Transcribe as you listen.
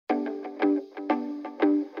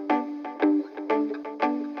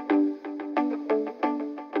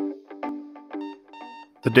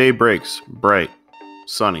The day breaks bright,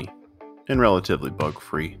 sunny, and relatively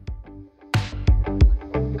bug-free.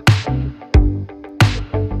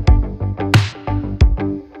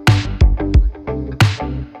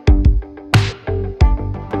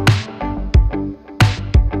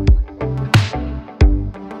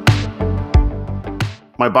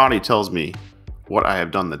 My body tells me what I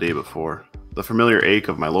have done the day before. The familiar ache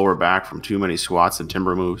of my lower back from too many squats and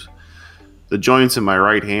timber moves. The joints in my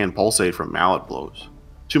right hand pulsate from mallet blows.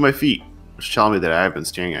 To my feet, which tell me that I have been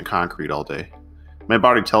standing on concrete all day. My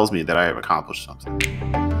body tells me that I have accomplished something.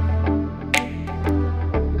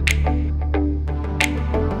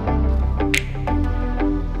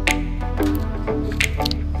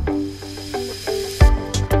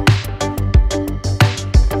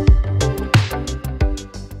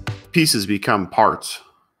 Pieces become parts,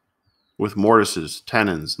 with mortises,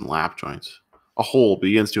 tenons, and lap joints. A hole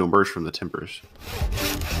begins to emerge from the timbers.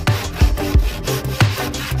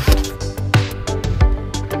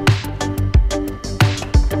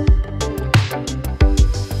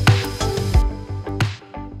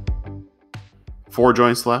 Four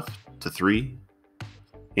joints left, to three,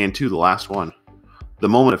 and to the last one. The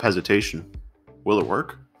moment of hesitation. Will it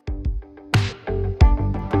work?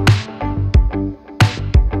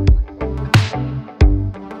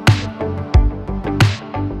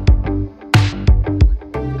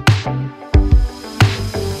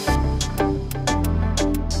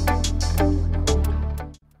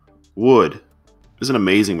 Wood is an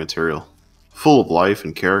amazing material, full of life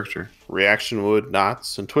and character. Reaction wood,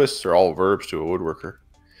 knots, and twists are all verbs to a woodworker.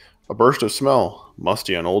 A burst of smell,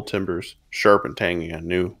 musty on old timbers, sharp and tangy on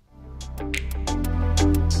new.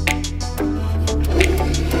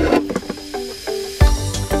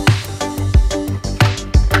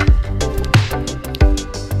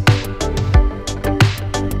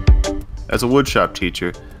 As a woodshop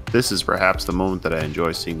teacher, this is perhaps the moment that I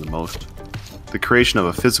enjoy seeing the most. The creation of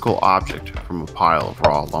a physical object from a pile of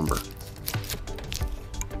raw lumber.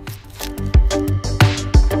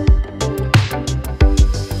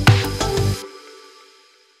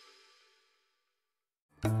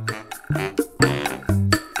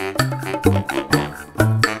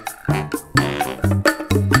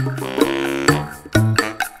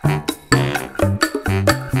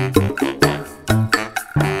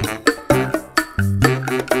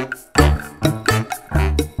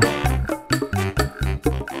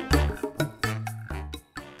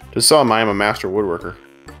 To some, I am a master woodworker,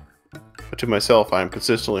 but to myself, I am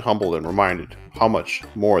consistently humbled and reminded how much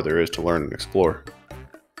more there is to learn and explore.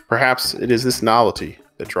 Perhaps it is this novelty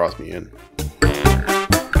that draws me in.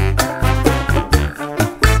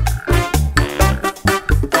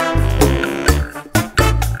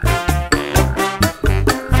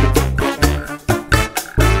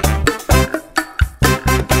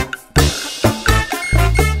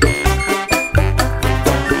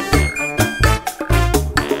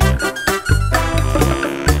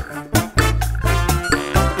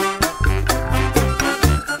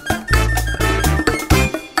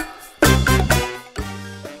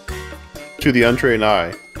 To the untrained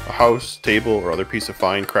eye, a house, table, or other piece of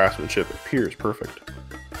fine craftsmanship appears perfect.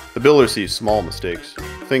 The builder sees small mistakes,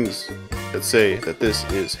 things that say that this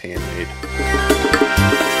is handmade.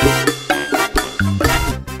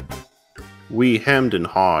 We hemmed and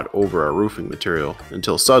hawed over our roofing material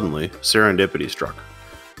until suddenly serendipity struck.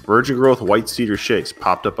 Virgin growth white cedar shakes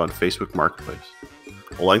popped up on Facebook Marketplace.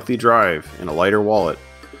 A lengthy drive and a lighter wallet,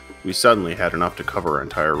 we suddenly had enough to cover our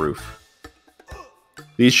entire roof.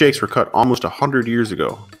 These shakes were cut almost 100 years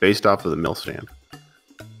ago, based off of the mill stand.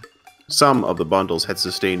 Some of the bundles had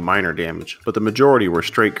sustained minor damage, but the majority were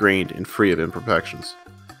straight-grained and free of imperfections.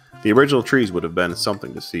 The original trees would have been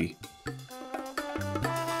something to see.